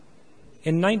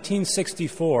In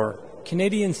 1964,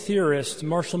 Canadian theorist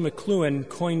Marshall McLuhan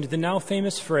coined the now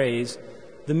famous phrase,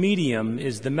 "The medium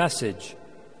is the message."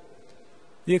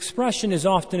 The expression is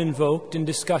often invoked in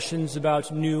discussions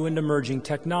about new and emerging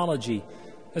technology,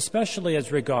 especially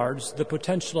as regards the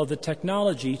potential of the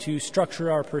technology to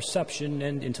structure our perception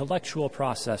and intellectual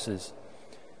processes.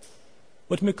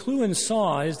 What McLuhan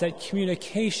saw is that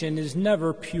communication is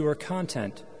never pure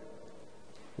content.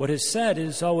 What is said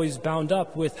is always bound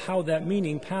up with how that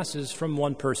meaning passes from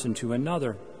one person to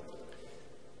another.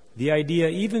 The idea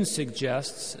even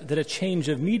suggests that a change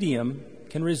of medium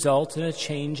can result in a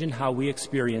change in how we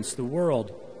experience the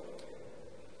world.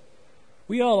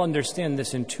 We all understand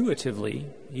this intuitively,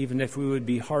 even if we would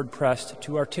be hard-pressed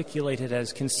to articulate it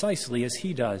as concisely as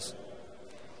he does.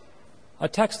 A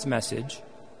text message,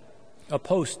 a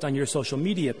post on your social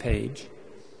media page,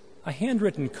 a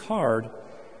handwritten card,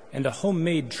 and a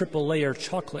homemade triple-layer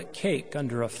chocolate cake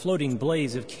under a floating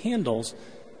blaze of candles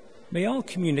may all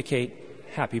communicate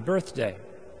happy birthday.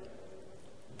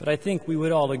 But I think we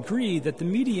would all agree that the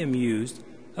medium used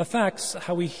affects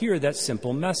how we hear that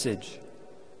simple message.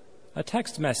 A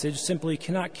text message simply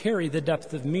cannot carry the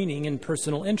depth of meaning and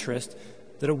personal interest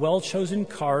that a well-chosen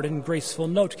card and graceful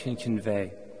note can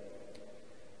convey.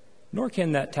 Nor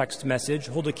can that text message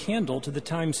hold a candle to the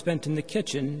time spent in the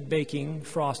kitchen baking,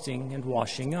 frosting, and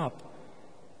washing up.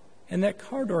 And that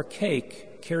card or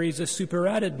cake carries a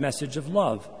superadded message of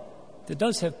love that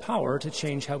does have power to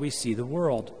change how we see the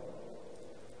world.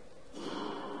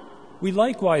 We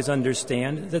likewise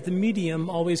understand that the medium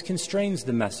always constrains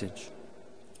the message.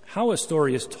 How a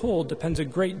story is told depends a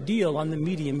great deal on the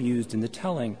medium used in the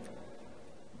telling.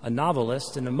 A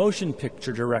novelist and a motion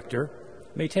picture director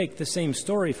may take the same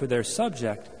story for their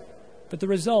subject, but the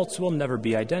results will never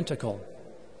be identical.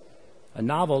 A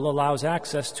novel allows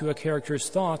access to a character's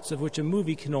thoughts of which a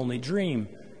movie can only dream,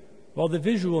 while the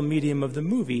visual medium of the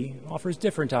movie offers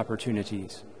different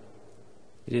opportunities.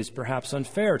 It is perhaps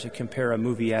unfair to compare a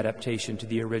movie adaptation to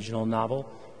the original novel,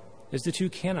 as the two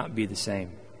cannot be the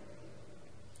same.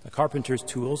 A carpenter's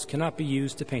tools cannot be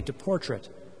used to paint a portrait,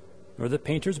 nor the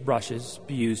painter's brushes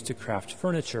be used to craft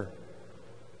furniture.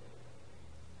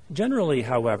 Generally,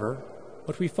 however,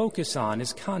 what we focus on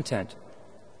is content,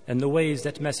 and the ways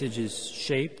that message is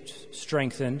shaped,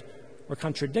 strengthened, or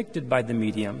contradicted by the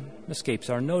medium escapes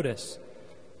our notice.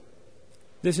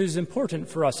 This is important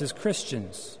for us as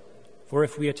Christians, for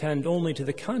if we attend only to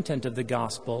the content of the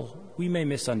gospel, we may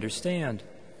misunderstand.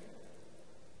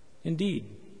 Indeed,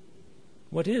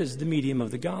 what is the medium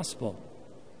of the gospel?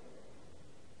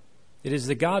 It is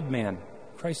the God-man,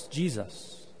 Christ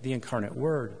Jesus, the incarnate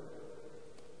Word.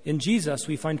 In Jesus,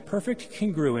 we find perfect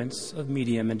congruence of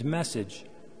medium and message.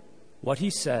 What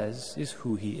he says is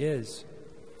who he is.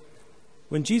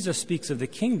 When Jesus speaks of the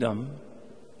kingdom,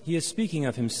 he is speaking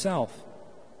of himself.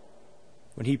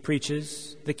 When he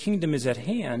preaches, "The kingdom is at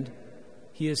hand,"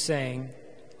 he is saying,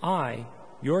 "I,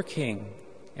 your king,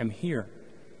 am here."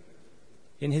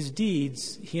 In his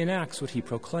deeds, he enacts what he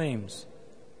proclaims.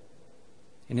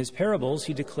 In his parables,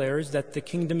 he declares that the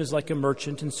kingdom is like a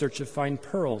merchant in search of fine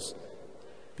pearls,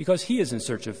 because he is in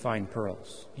search of fine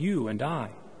pearls, you and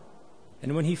I.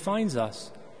 And when he finds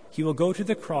us, he will go to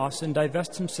the cross and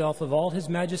divest himself of all his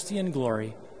majesty and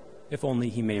glory, if only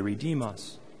he may redeem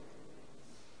us.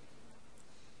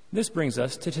 This brings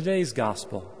us to today's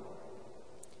gospel.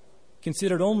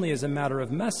 Considered only as a matter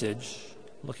of message,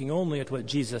 looking only at what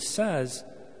Jesus says,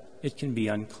 it can be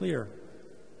unclear.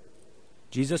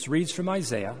 Jesus reads from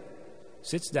Isaiah,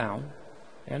 sits down,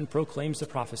 and proclaims the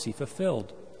prophecy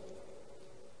fulfilled.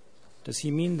 Does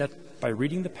he mean that by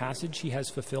reading the passage he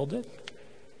has fulfilled it?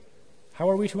 How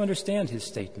are we to understand his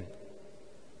statement?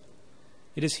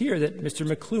 It is here that Mr.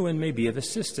 McLuhan may be of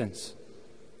assistance.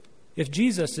 If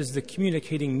Jesus is the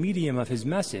communicating medium of his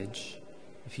message,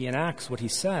 if he enacts what he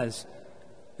says,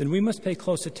 then we must pay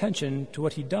close attention to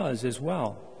what he does as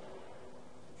well.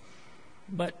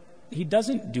 But he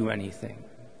doesn't do anything,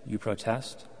 you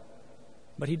protest.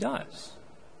 But he does.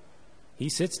 He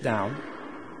sits down,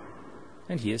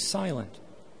 and he is silent.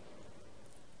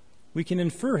 We can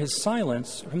infer his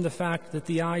silence from the fact that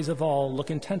the eyes of all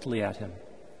look intently at him.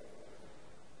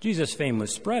 Jesus' fame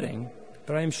was spreading,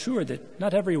 but I am sure that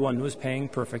not everyone was paying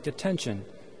perfect attention,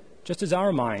 just as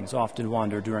our minds often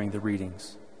wander during the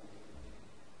readings.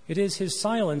 It is his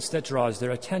silence that draws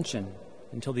their attention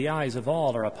until the eyes of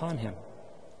all are upon him.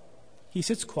 He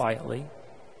sits quietly,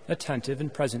 attentive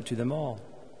and present to them all.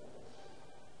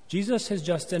 Jesus has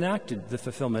just enacted the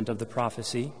fulfillment of the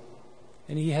prophecy,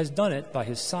 and he has done it by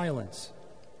his silence.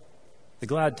 The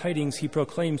glad tidings he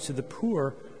proclaims to the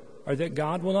poor are that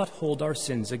God will not hold our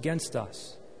sins against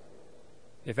us.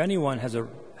 If anyone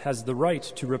has the right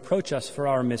to reproach us for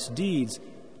our misdeeds,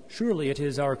 surely it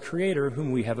is our Creator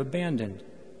whom we have abandoned,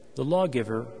 the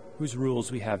lawgiver whose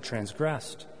rules we have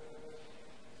transgressed.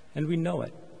 And we know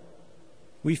it.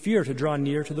 We fear to draw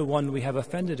near to the one we have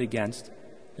offended against,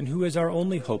 and who is our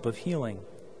only hope of healing.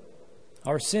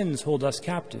 Our sins hold us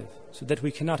captive, so that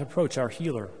we cannot approach our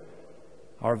healer.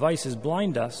 Our vices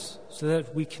blind us, so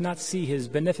that we cannot see his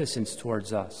beneficence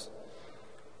towards us.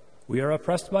 We are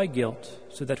oppressed by guilt,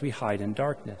 so that we hide in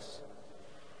darkness.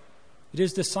 It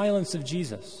is the silence of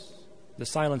Jesus, the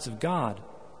silence of God,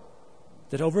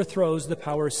 that overthrows the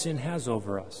power sin has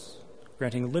over us,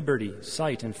 granting liberty,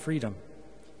 sight, and freedom.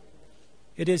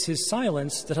 It is his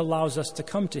silence that allows us to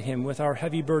come to him with our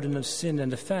heavy burden of sin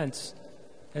and offense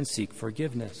and seek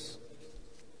forgiveness.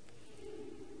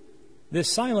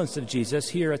 This silence of Jesus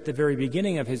here at the very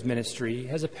beginning of his ministry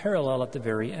has a parallel at the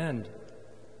very end.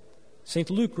 St.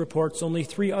 Luke reports only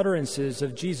 3 utterances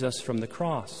of Jesus from the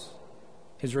cross.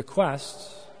 His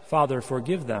request, "Father,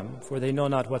 forgive them, for they know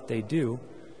not what they do."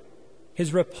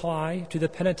 His reply to the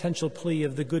penitential plea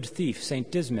of the good thief, St.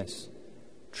 Dismas,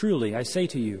 "Truly, I say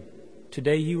to you,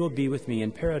 today you will be with me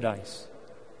in paradise."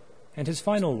 And his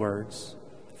final words,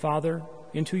 "Father,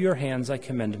 into your hands I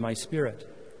commend my spirit."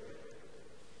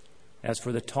 As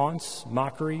for the taunts,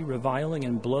 mockery, reviling,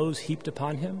 and blows heaped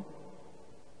upon him,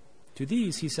 to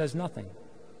these he says nothing.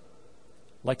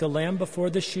 Like a lamb before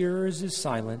the shearers is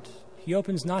silent, he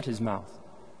opens not his mouth,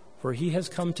 for he has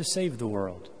come to save the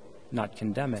world, not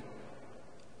condemn it.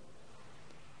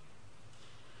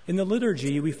 In the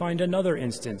liturgy, we find another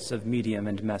instance of medium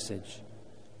and message.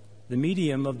 The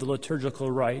medium of the liturgical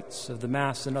rites of the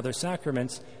Mass and other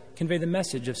sacraments convey the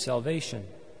message of salvation.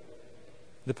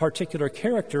 The particular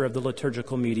character of the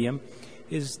liturgical medium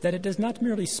is that it does not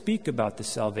merely speak about the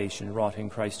salvation wrought in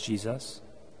Christ Jesus.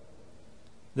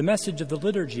 The message of the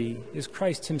liturgy is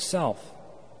Christ himself,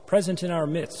 present in our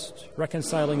midst,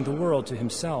 reconciling the world to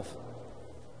himself.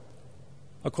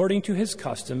 According to his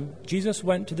custom, Jesus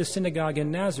went to the synagogue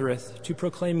in Nazareth to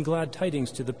proclaim glad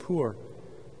tidings to the poor.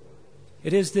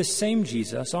 It is this same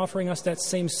Jesus, offering us that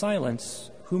same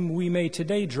silence, whom we may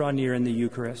today draw near in the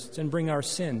Eucharist and bring our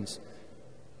sins,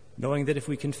 knowing that if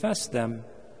we confess them,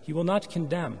 he will not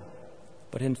condemn,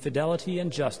 but in fidelity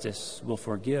and justice will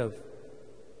forgive.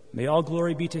 May all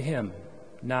glory be to him,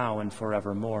 now and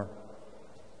forevermore.